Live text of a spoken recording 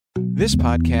This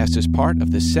podcast is part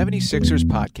of the 76ers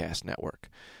Podcast Network.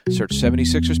 Search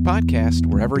 76ers Podcast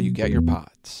wherever you get your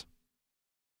pods.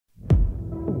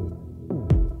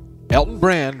 Elton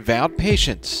Brand vowed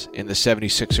patience in the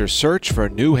 76ers search for a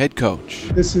new head coach.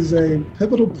 This is a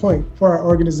pivotal point for our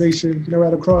organization. We're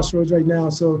at a crossroads right now,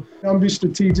 so I'm going to be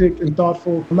strategic and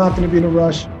thoughtful. I'm not going to be in a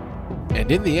rush. And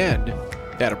in the end,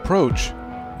 that approach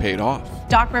paid off.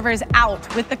 Doc Rivers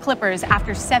out with the Clippers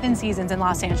after 7 seasons in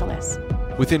Los Angeles.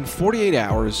 Within 48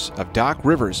 hours of Doc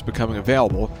Rivers becoming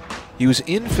available, he was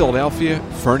in Philadelphia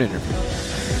for an interview.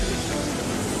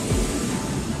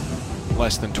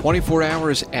 Less than 24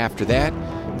 hours after that,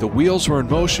 the wheels were in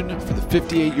motion for the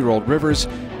 58-year-old Rivers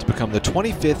to become the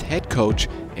 25th head coach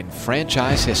in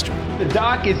franchise history. The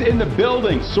Doc is in the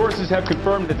building. Sources have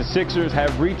confirmed that the Sixers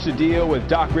have reached a deal with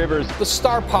Doc Rivers. The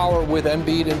star power with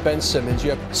Embiid and Ben Simmons. You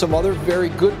have some other very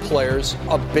good players,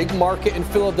 a big market in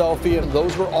Philadelphia.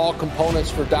 Those were all components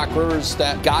for Doc Rivers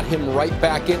that got him right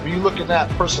back in. When you look at that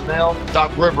personnel,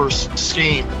 Doc Rivers'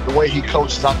 scheme, the way he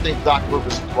coaches, I think Doc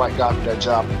Rivers is the right guy for that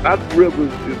job. Doc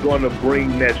Rivers is going to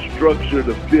bring that structure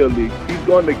to Philly. He's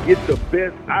going to get the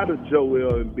best out of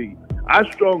Joel Embiid. I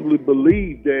strongly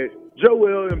believe that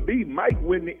Joel Embiid might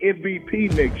win the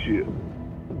MVP next year.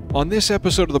 On this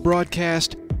episode of the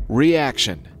broadcast,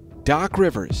 reaction. Doc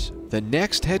Rivers, the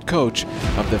next head coach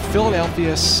of the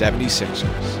Philadelphia 76ers.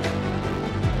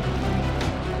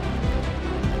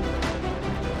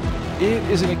 It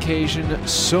is an occasion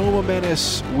so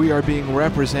momentous we are being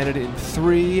represented in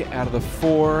 3 out of the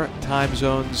 4 time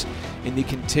zones in the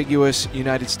contiguous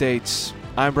United States.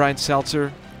 I'm Brian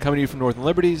Seltzer, coming to you from Northern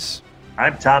Liberties.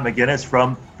 I'm Tom McGinnis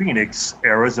from Phoenix,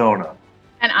 Arizona.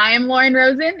 And I am Lauren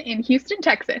Rosen in Houston,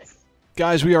 Texas.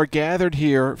 Guys, we are gathered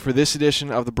here for this edition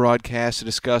of the broadcast to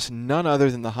discuss none other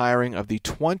than the hiring of the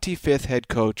 25th head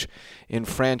coach in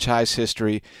franchise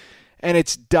history, and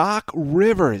it's Doc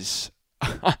Rivers.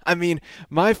 I mean,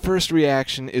 my first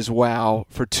reaction is wow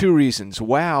for 2 reasons.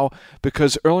 Wow,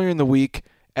 because earlier in the week,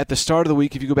 at the start of the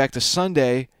week, if you go back to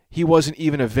Sunday, he wasn't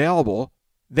even available.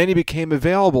 Then he became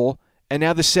available, and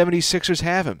now the 76ers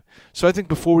have him. So I think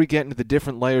before we get into the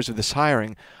different layers of this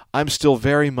hiring, I'm still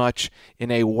very much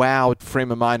in a wow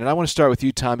frame of mind. And I want to start with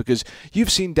you, Tom, because you've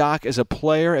seen Doc as a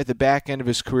player at the back end of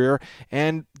his career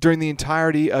and during the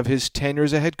entirety of his tenure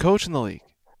as a head coach in the league.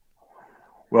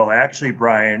 Well, actually,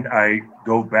 Brian, I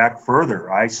go back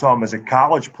further. I saw him as a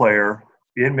college player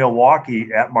in Milwaukee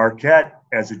at Marquette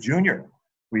as a junior.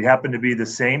 We happened to be the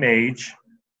same age.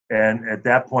 And at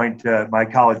that point, my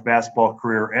college basketball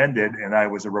career ended, and I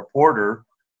was a reporter.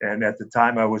 And at the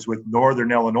time, I was with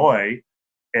Northern Illinois,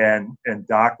 and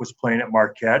Doc was playing at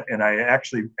Marquette. And I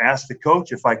actually asked the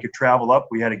coach if I could travel up.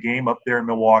 We had a game up there in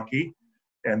Milwaukee,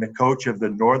 and the coach of the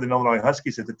Northern Illinois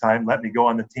Huskies at the time let me go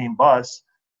on the team bus.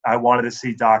 I wanted to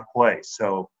see Doc play.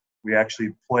 So we actually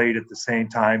played at the same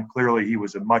time. Clearly, he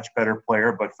was a much better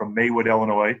player, but from Maywood,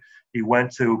 Illinois. He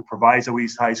went to Proviso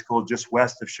East High School just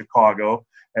west of Chicago.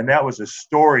 And that was a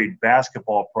storied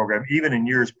basketball program, even in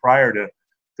years prior to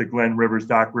Glenn Rivers,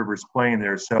 Doc Rivers playing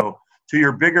there. So to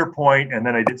your bigger point, and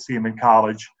then I did see him in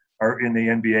college or in the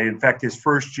NBA. In fact, his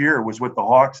first year was with the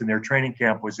Hawks, and their training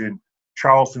camp was in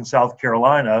Charleston, South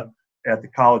Carolina at the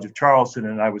College of Charleston.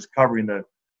 And I was covering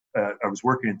I was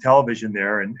working in television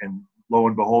there. And lo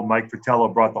and behold, Mike Fratello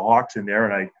brought the Hawks in there.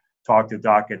 And I talked to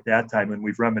Doc at that time, and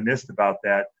we've reminisced about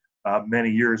that many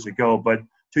years ago. But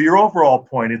to your overall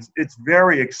point, it's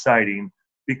very exciting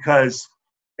because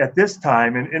at this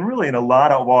time, and really in a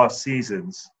lot of off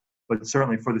seasons, but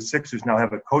certainly for the Sixers now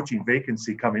have a coaching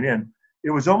vacancy coming in, it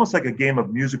was almost like a game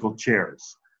of musical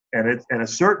chairs. And at a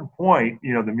certain point,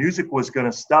 the music was going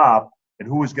to stop, and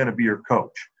who was going to be your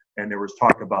coach? And there was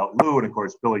talk about Lou, and of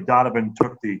course, Billy Donovan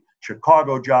took the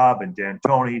Chicago job, and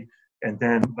D'Antoni, and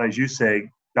then, as you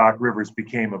say, Doc Rivers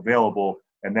became available,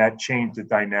 and that changed the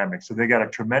dynamic. So they got a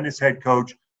tremendous head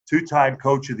coach, 2-time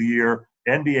coach of the year,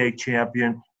 NBA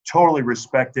champion, totally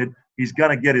respected. He's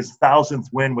going to get his 1,000th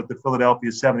win with the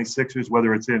Philadelphia 76ers,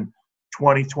 whether it's in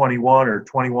 2021 or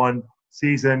 21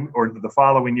 season or the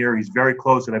following year. He's very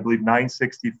close, and I believe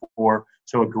 964.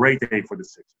 So a great day for the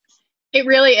Sixers. It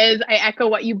really is. I echo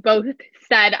what you both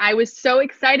said. I was so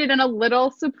excited and a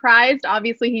little surprised.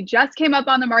 Obviously, he just came up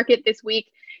on the market this week.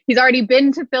 He's already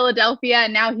been to Philadelphia,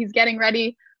 and now he's getting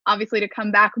ready, obviously, to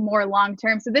come back more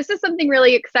long-term. So this is something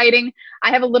really exciting.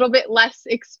 I have a little bit less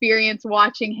experience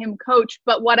watching him coach,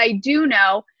 but what I do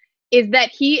know is that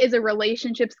he is a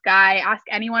relationships guy. Ask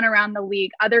anyone around the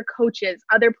league, other coaches,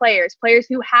 other players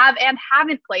who have and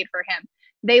haven't played for him.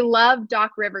 They love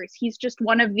Doc Rivers. He's just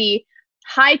one of the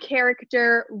high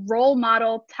character role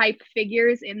model type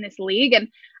figures in this league. And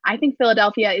I think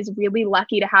Philadelphia is really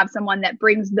lucky to have someone that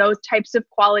brings those types of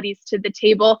qualities to the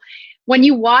table. When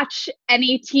you watch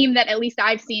any team that at least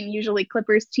I've seen, usually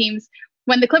Clippers teams,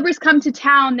 when the Clippers come to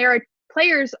town, there are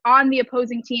players on the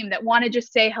opposing team that want to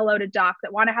just say hello to Doc,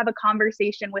 that want to have a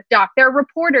conversation with Doc. There are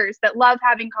reporters that love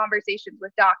having conversations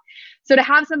with Doc. So to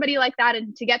have somebody like that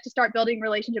and to get to start building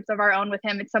relationships of our own with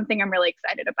him, it's something I'm really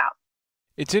excited about.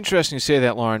 It's interesting to say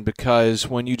that, Lauren, because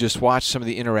when you just watch some of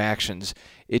the interactions,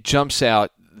 it jumps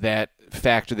out that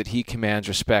factor that he commands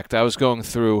respect. I was going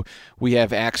through, we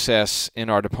have access in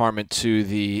our department to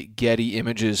the Getty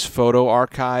Images photo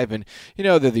archive, and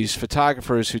there are these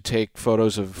photographers who take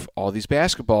photos of all these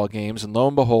basketball games, and lo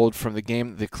and behold, from the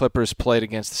game the Clippers played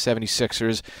against the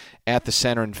 76ers at the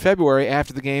Center in February,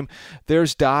 after the game,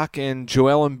 there's Doc and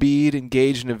Joel Embiid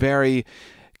engaged in a very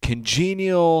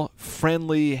congenial,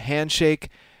 friendly handshake.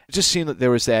 It just seemed that there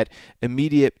was that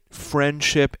immediate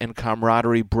friendship and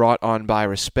camaraderie brought on by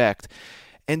respect.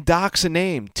 And Doc's a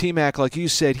name. T-Mac, like you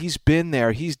said, he's been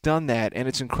there. He's done that. And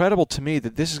it's incredible to me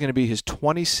that this is going to be his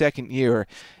 22nd year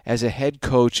as a head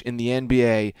coach in the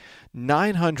NBA.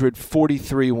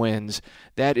 943 wins.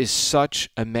 That is such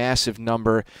a massive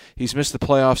number. He's missed the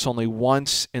playoffs only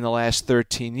once in the last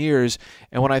 13 years.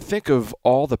 And when I think of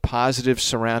all the positives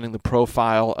surrounding the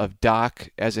profile of Doc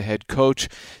as a head coach,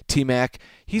 T-Mac,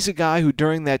 he's a guy who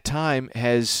during that time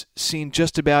has seen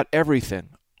just about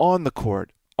everything on the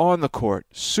court,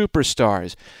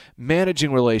 superstars,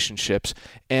 managing relationships,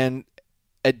 and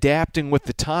adapting with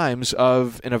the times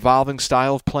of an evolving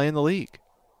style of play in the league.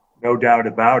 No doubt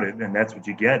about it, and that's what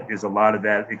you get is a lot of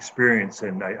that experience.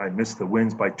 And I missed the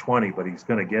wins by 20, but he's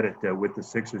going to get it with the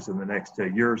Sixers in the next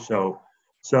year or so.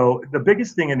 So the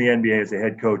biggest thing in the NBA as a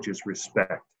head coach is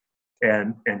respect,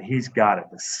 and he's got it.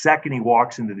 The second he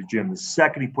walks into the gym, the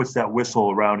second he puts that whistle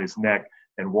around his neck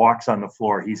and walks on the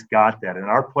floor, he's got that. And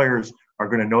our players are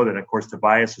going to know that. Of course,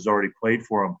 Tobias has already played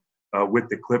for him with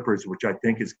the Clippers, which I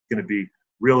think is going to be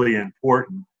really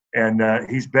important. And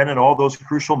he's been in all those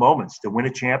crucial moments to win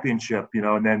a championship,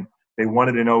 and then they won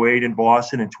it in 2008 in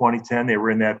Boston. In 2010, they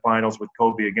were in that finals with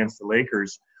Kobe against the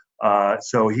Lakers.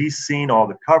 So he's seen all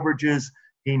the coverages.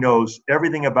 He knows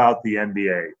everything about the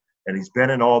NBA, and he's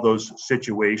been in all those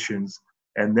situations.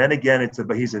 And then again,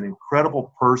 he's an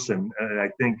incredible person. And I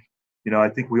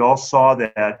think we all saw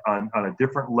that on a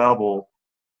different level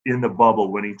in the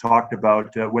bubble when he talked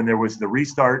about when there was the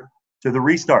restart to the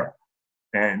restart.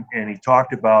 And he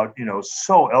talked about,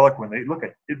 so eloquently. Look,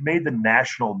 it made the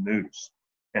national news.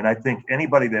 And I think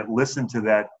anybody that listened to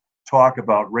that talk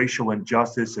about racial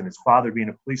injustice and his father being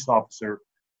a police officer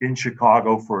in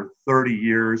Chicago for 30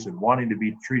 years and wanting to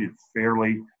be treated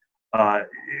fairly,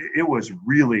 it was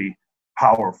really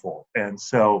powerful. And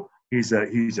so he's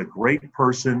a great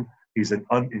person. He's an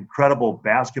incredible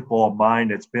basketball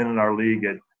mind that's been in our league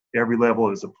at every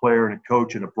level as a player and a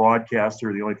coach and a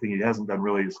broadcaster. The only thing he hasn't done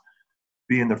really is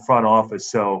be in the front office.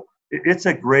 So it's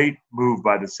a great move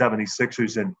by the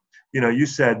 76ers. And, you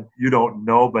said you don't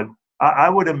know, but I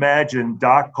would imagine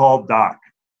Doc called Doc.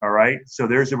 All right. So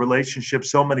there's a relationship.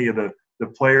 So many of the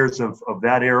players of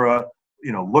that era,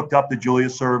 looked up to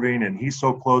Julius Erving, and he's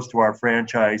so close to our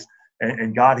franchise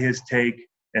and got his take.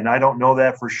 And I don't know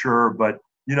that for sure, but,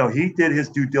 he did his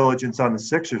due diligence on the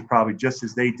Sixers probably just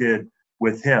as they did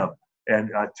with him. And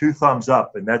 2 thumbs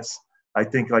up. And that's, I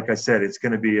think, like I said, it's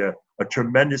going to be a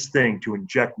tremendous thing to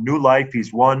inject new life.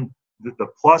 He's won the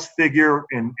plus figure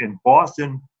in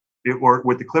Boston,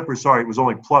 with the Clippers. Sorry, it was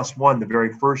only +1 the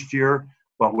very first year,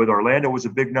 but with Orlando it was a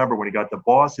big number. When he got to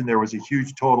Boston, there was a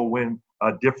huge total win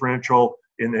differential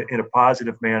in a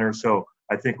positive manner. So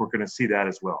I think we're going to see that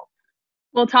as well.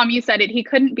 Well, Tom, you said it. He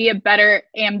couldn't be a better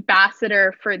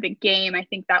ambassador for the game. I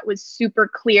think that was super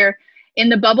clear in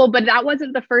the bubble, but that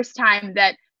wasn't the first time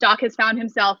that Doc has found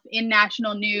himself in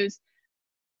national news,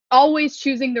 always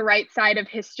choosing the right side of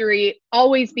history,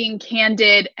 always being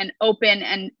candid and open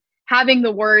and having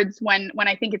the words when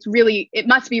I think it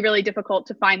must be really difficult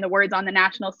to find the words on the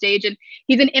national stage. And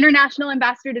he's an international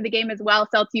ambassador to the game as well.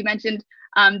 Seltz, you mentioned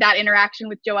that interaction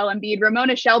with Joel Embiid.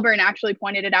 Ramona Shelburne actually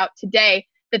pointed it out today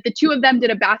that the two of them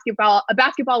did a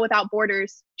basketball without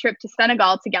borders trip to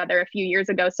Senegal together a few years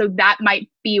ago. So that might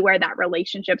be where that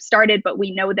relationship started, but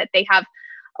we know that they have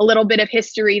a little bit of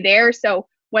history there. So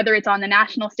whether it's on the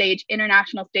national stage,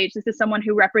 international stage, this is someone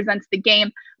who represents the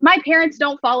game. My parents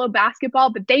don't follow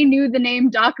basketball, but they knew the name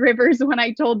Doc Rivers when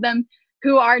I told them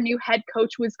who our new head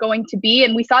coach was going to be.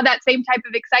 And we saw that same type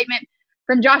of excitement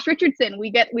from Josh Richardson.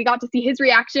 We got to see his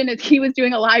reaction as he was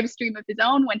doing a live stream of his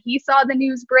own when he saw the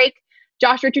news break.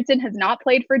 Josh Richardson has not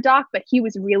played for Doc, but he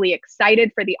was really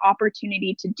excited for the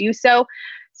opportunity to do so.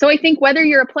 So I think whether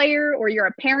you're a player or you're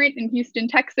a parent in Houston,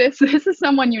 Texas, this is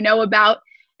someone you know about,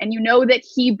 and you know that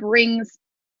he brings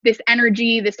this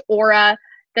energy, this aura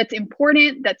that's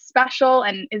important, that's special,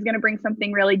 and is going to bring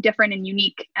something really different and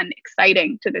unique and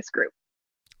exciting to this group.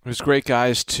 It was great,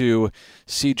 guys, to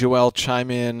see Joel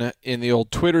chime in the old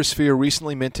Twitter sphere.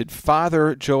 Recently minted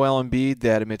father Joel Embiid,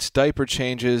 that amidst diaper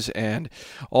changes and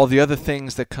all the other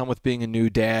things that come with being a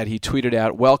new dad, he tweeted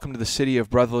out, "Welcome to the city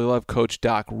of brotherly love, Coach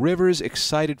Doc Rivers.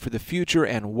 Excited for the future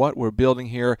and what we're building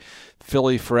here.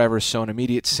 Philly forever." So an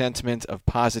immediate sentiment of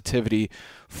positivity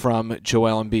from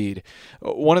Joel Embiid.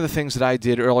 One of the things that I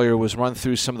did earlier was run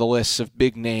through some of the lists of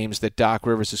big names that Doc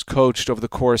Rivers has coached over the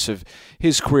course of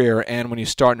his career. And when you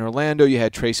start in Orlando, you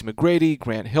had Tracy McGrady,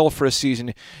 Grant Hill for a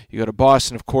season. You go to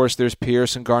Boston, of course, there's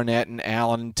Pierce and Garnett and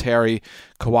Allen and Terry,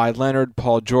 Kawhi Leonard,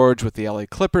 Paul George with the LA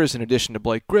Clippers, in addition to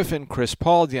Blake Griffin, Chris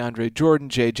Paul, DeAndre Jordan,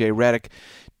 J.J. Redick.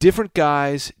 Different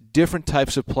guys, different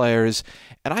types of players.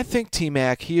 And I think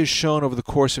T-Mac, he has shown over the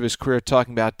course of his career,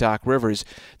 talking about Doc Rivers,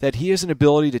 that he has an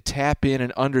ability to tap in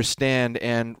and understand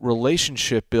and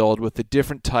relationship build with the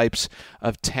different types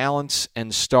of talents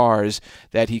and stars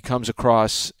that he comes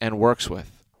across and works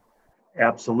with.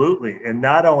 Absolutely. And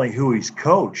not only who he's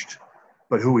coached,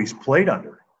 but who he's played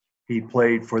under. He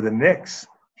played for the Knicks.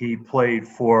 He played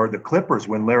for the Clippers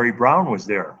when Larry Brown was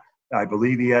there. I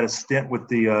believe he had a stint with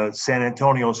the San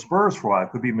Antonio Spurs for a while. I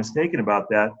could be mistaken about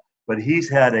that. But he's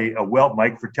had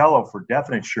Mike Fratello for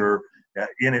definite sure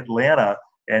in Atlanta.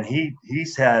 And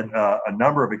he's had a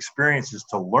number of experiences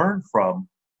to learn from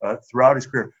throughout his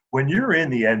career. When you're in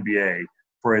the NBA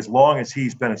for as long as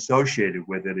he's been associated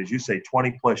with it, as you say,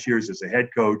 20 plus years as a head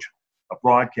coach, a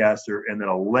broadcaster, and then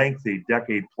a lengthy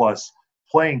decade plus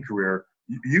playing career,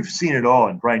 you've seen it all.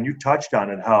 And Brian, you touched on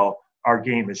it, how our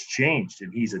game has changed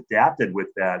and he's adapted with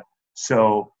that.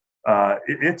 So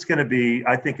it's going to be,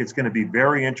 I think it's going to be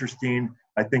very interesting.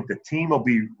 I think the team will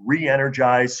be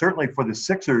re-energized, certainly for the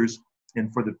Sixers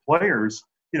and for the players.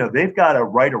 You know, they've got a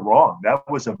right or wrong. That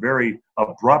was a very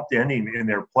abrupt ending in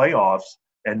their playoffs.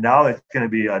 And now it's going to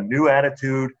be a new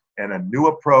attitude and a new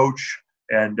approach.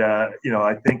 And,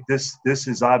 I think this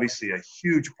is obviously a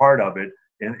huge part of it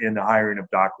in the hiring of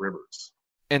Doc Rivers.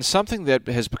 And something that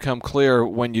has become clear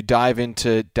when you dive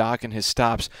into Doc and his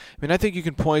stops, I mean, I think you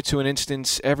can point to an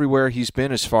instance everywhere he's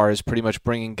been as far as pretty much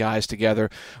bringing guys together,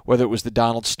 whether it was the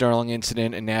Donald Sterling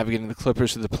incident and navigating the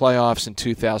Clippers to the playoffs in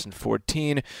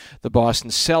 2014, the Boston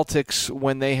Celtics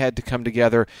when they had to come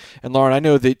together. And Lauren, I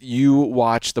know that you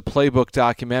watched the Playbook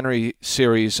documentary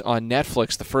series on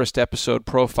Netflix, the first episode,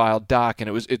 Profile Doc, and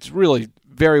it's really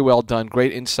very well done.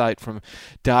 Great insight from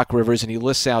Doc Rivers, and he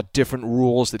lists out different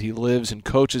rules that he lives and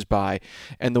coaches by.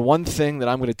 And the one thing that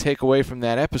I'm going to take away from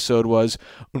that episode was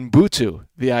Ubuntu,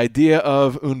 the idea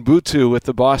of Ubuntu with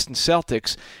the Boston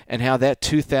Celtics, and how that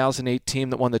 2008 team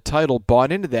that won the title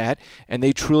bought into that, and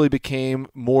they truly became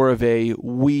more of a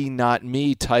we, not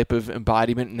me type of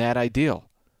embodiment in that ideal.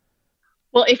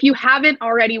 Well, if you haven't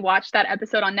already watched that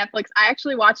episode on Netflix, I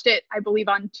actually watched it, I believe,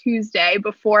 on Tuesday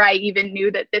before I even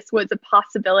knew that this was a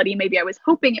possibility. Maybe I was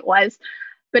hoping it was,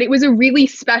 but it was a really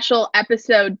special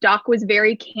episode. Doc was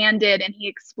very candid, and he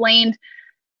explained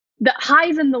the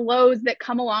highs and the lows that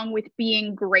come along with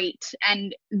being great,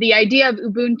 and the idea of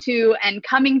Ubuntu and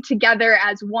coming together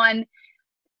as one.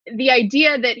 The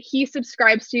idea that he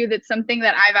subscribes to, that's something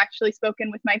that I've actually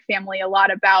spoken with my family a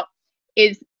lot about,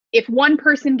 is if one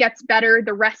person gets better,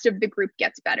 the rest of the group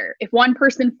gets better. If one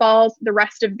person falls, the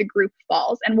rest of the group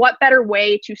falls. And what better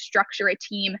way to structure a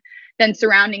team than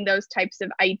surrounding those types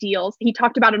of ideals? He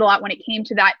talked about it a lot when it came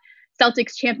to that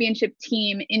Celtics championship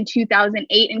team in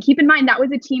 2008. And keep in mind, that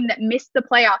was a team that missed the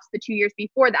playoffs the 2 years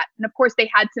before that. And of course, they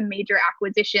had some major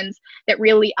acquisitions that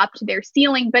really upped their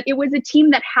ceiling. But it was a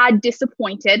team that had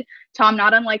disappointed. Tom,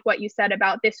 not unlike what you said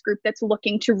about this group that's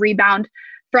looking to rebound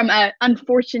from an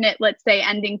unfortunate, let's say,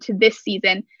 ending to this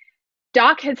season.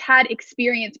 Doc has had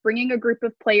experience bringing a group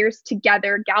of players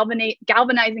together,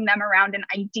 galvanizing them around an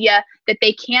idea that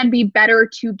they can be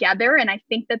better together. And I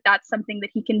think that that's something that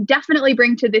he can definitely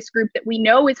bring to this group that we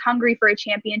know is hungry for a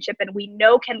championship and we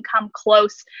know can come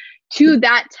close to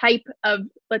that type of,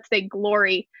 let's say,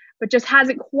 glory, but just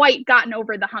hasn't quite gotten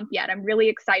over the hump yet. I'm really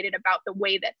excited about the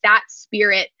way that that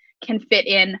spirit can fit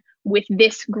in with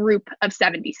this group of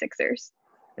 76ers.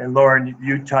 And Lauren,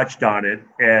 you touched on it,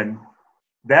 and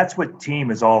that's what team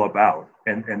is all about.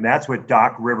 And that's what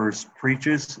Doc Rivers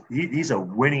preaches. He's a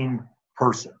winning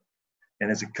person. And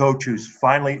as a coach who's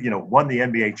finally, won the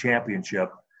NBA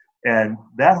championship, and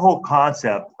that whole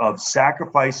concept of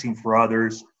sacrificing for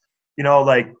others,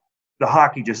 like the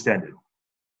hockey just ended.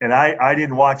 and I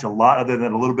didn't watch a lot other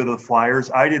than a little bit of the Flyers.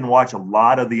 I didn't watch a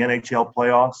lot of the NHL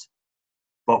playoffs.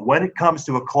 But when it comes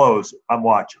to a close, I'm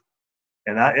watching.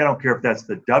 And I don't care if that's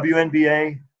the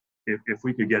WNBA, if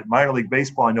we could get minor league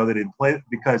baseball. I know they didn't play it,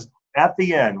 because at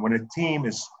the end, when a team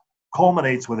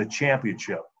culminates with a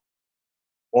championship,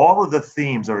 all of the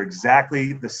themes are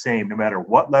exactly the same, no matter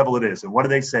what level it is. And what do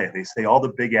they say? They say all the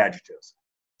big adjectives: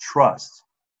 trust,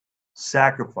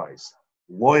 sacrifice,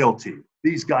 loyalty.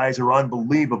 These guys are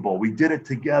unbelievable. We did it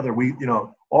together.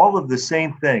 All of the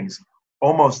same things,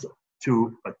 almost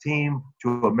to a team,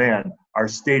 to a man, are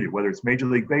stated, whether it's Major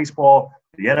League Baseball,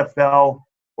 the NFL,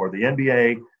 or the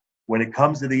NBA. When it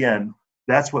comes to the end,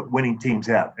 that's what winning teams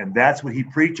have. And that's what he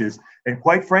preaches. And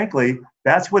quite frankly,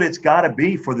 that's what it's got to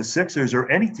be for the Sixers or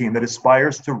any team that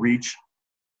aspires to reach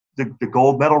the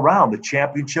gold medal round, the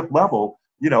championship level,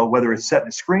 whether it's setting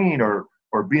a screen or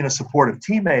being a supportive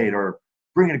teammate or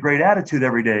bringing a great attitude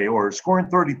every day or scoring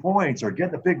 30 points or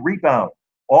getting a big rebound.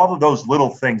 All of those little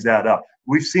things add up.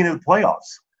 We've seen it in the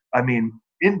playoffs. I mean,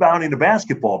 inbounding the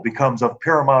basketball becomes of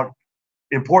paramount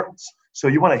importance. So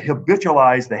you want to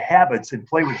habitualize the habits and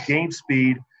play with game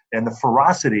speed and the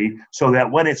ferocity so that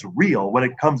when it's real, when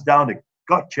it comes down to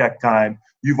gut check time,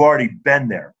 you've already been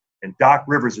there. And Doc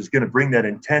Rivers is going to bring that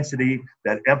intensity,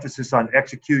 that emphasis on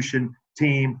execution,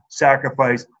 team,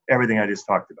 sacrifice, everything I just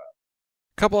talked about.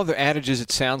 A couple other adages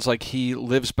it sounds like he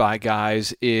lives by,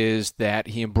 guys, is that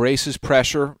he embraces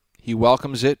pressure, he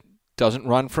welcomes it, doesn't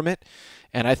run from it.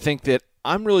 And I think that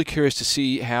I'm really curious to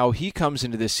see how he comes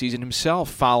into this season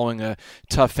himself, following a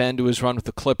tough end to his run with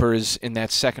the Clippers in that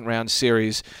second-round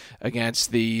series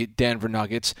against the Denver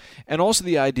Nuggets. And also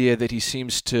the idea that he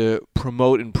seems to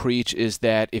promote and preach is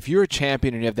that if you're a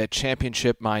champion and you have that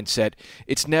championship mindset,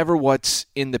 it's never what's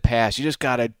in the past. You just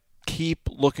got to keep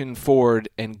looking forward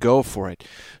and go for it.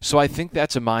 So I think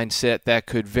that's a mindset that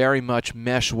could very much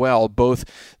mesh well, both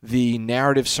the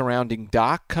narrative surrounding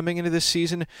Doc coming into this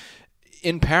season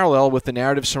in parallel with the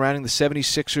narrative surrounding the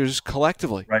 76ers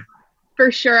collectively. Right.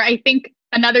 For sure. I think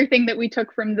another thing that we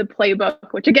took from the playbook,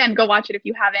 which again, go watch it if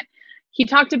you haven't, he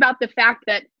talked about the fact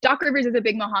that Doc Rivers is a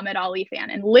big Muhammad Ali fan,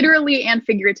 and literally and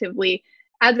figuratively,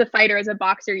 as a fighter, as a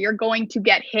boxer, you're going to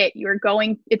get hit.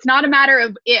 It's not a matter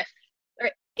of if,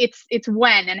 it's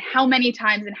when and how many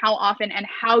times and how often and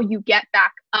how you get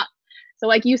back up. So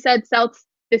like you said, Seltz,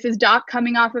 this is Doc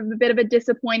coming off of a bit of a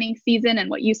disappointing season. And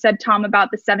what you said, Tom, about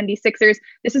the 76ers,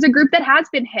 this is a group that has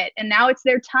been hit. And now it's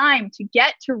their time to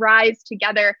get to rise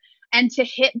together and to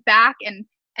hit back. And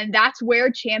that's where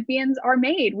champions are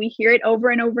made. We hear it over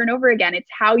and over and over again. It's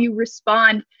how you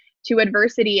respond to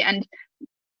adversity. And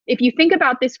if you think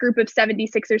about this group of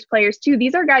 76ers players too,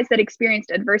 these are guys that experienced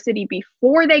adversity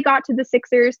before they got to the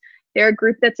Sixers. They're a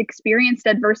group that's experienced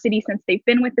adversity since they've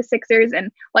been with the Sixers. And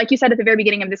like you said at the very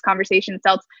beginning of this conversation,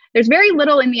 Seltz, there's very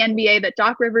little in the NBA that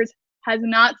Doc Rivers has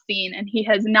not seen and he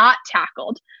has not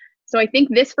tackled. So I think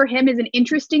this for him is an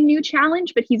interesting new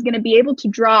challenge, but he's going to be able to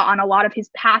draw on a lot of his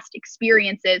past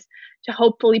experiences to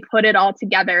hopefully put it all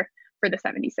together for the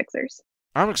 76ers.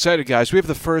 I'm excited, guys. We have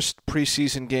the first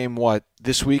preseason game,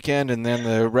 this weekend, and then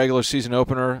the regular season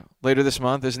opener later this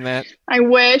month. Isn't that I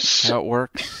wish how it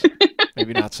works?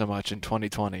 Maybe not so much in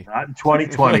 2020. Not in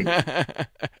 2020.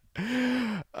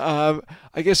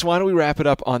 I guess why don't we wrap it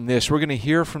up on this? We're going to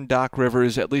hear from Doc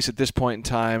Rivers, at least at this point in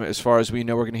time, as far as we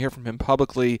know. We're going to hear from him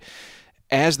publicly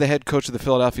as the head coach of the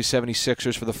Philadelphia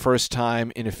 76ers for the first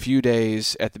time in a few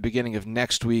days at the beginning of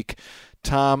next week.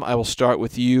 Tom, I will start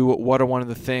with you. What are one of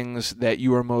the things that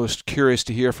you are most curious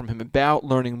to hear from him about,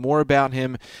 learning more about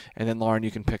him? And then, Lauren,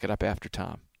 you can pick it up after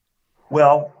Tom.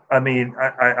 Well, I mean,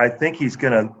 I think he's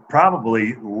going to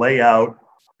probably lay out,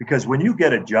 because when you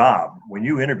get a job, when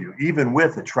you interview, even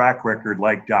with a track record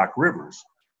like Doc Rivers,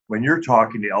 when you're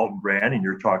talking to Elton Brand and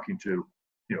you're talking to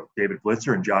David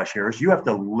Blitzer and Josh Harris, you have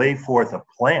to lay forth a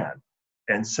plan,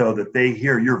 and so that they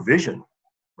hear your vision,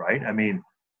 right? I mean,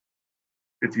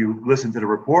 if you listen to the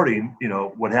reporting,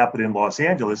 what happened in Los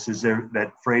Angeles is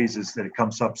that phrase is that it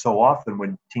comes up so often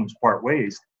when teams part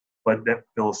ways, but that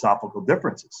philosophical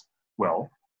differences.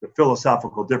 Well, the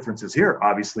philosophical differences here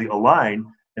obviously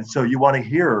align, and so you want to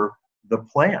hear the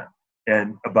plan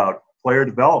and about player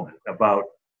development, about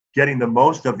getting the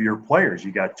most of your players.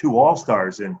 You got 2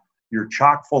 all-stars and you're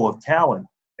chock full of talent,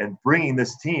 and bringing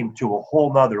this team to a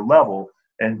whole nother level.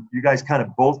 And you guys kind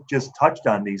of both just touched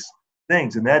on these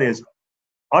things, and that is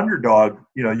underdog.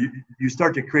 You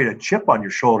start to create a chip on your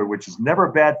shoulder, which is never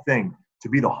a bad thing, to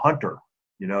be the hunter.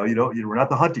 We're not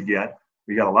the hunted yet.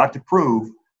 We got a lot to prove.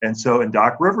 And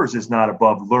Doc Rivers is not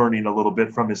above learning a little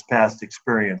bit from his past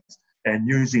experience and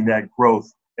using that growth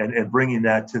and bringing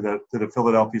that to the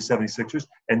Philadelphia 76ers,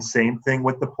 and same thing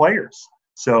with the players.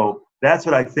 So that's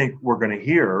what I think we're going to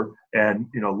hear. And,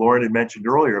 Lauren had mentioned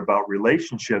earlier about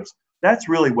relationships. That's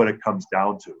really what it comes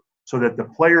down to, so that the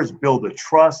players build a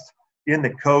trust in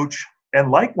the coach. And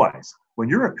likewise, when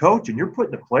you're a coach and you're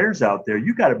putting the players out there,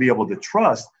 you got to be able to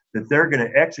trust that they're going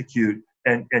to execute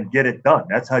and get it done.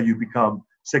 That's how you become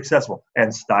successful.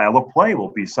 And style of play will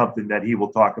be something that he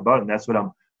will talk about. And that's what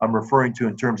I'm referring to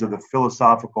in terms of the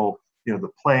philosophical, the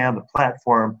plan, the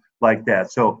platform, like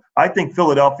that. So I think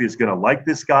Philadelphia is going to like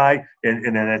this guy.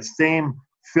 And that same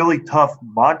Philly tough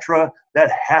mantra,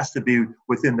 that has to be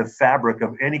within the fabric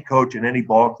of any coach and any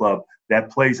ball club that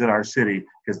plays in our city,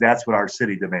 because that's what our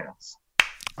city demands.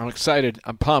 I'm excited.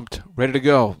 I'm pumped. Ready to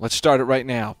go. Let's start it right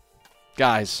now.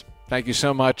 Guys, thank you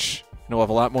so much. I know we'll have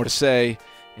a lot more to say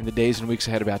in the days and weeks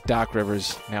ahead about Doc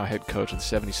Rivers, now head coach of the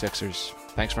 76ers.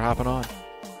 Thanks for hopping on.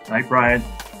 Night, Brian.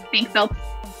 Thanks, Phil.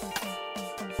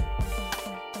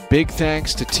 Big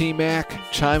thanks to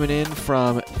T-Mac chiming in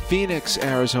from Phoenix,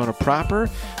 Arizona proper,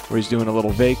 where he's doing a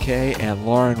little vacay, and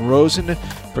Lauren Rosen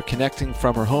for connecting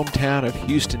from her hometown of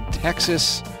Houston,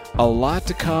 Texas. A lot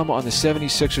to come on the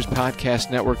 76ers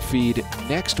Podcast Network feed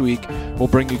next week. We'll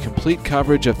bring you complete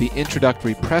coverage of the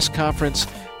introductory press conference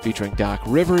featuring Doc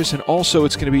Rivers, and also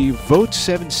it's going to be Vote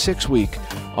 7-6 week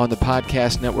on the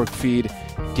Podcast Network feed,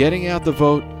 getting out the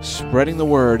vote, spreading the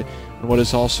word, and what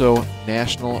is also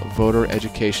National Voter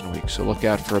Education Week. So look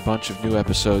out for a bunch of new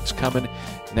episodes coming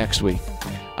next week.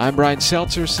 I'm Brian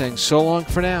Seltzer saying so long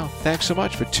for now. Thanks so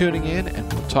much for tuning in,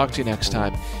 and we'll talk to you next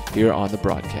time here on the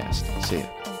BroadCast. See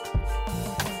you.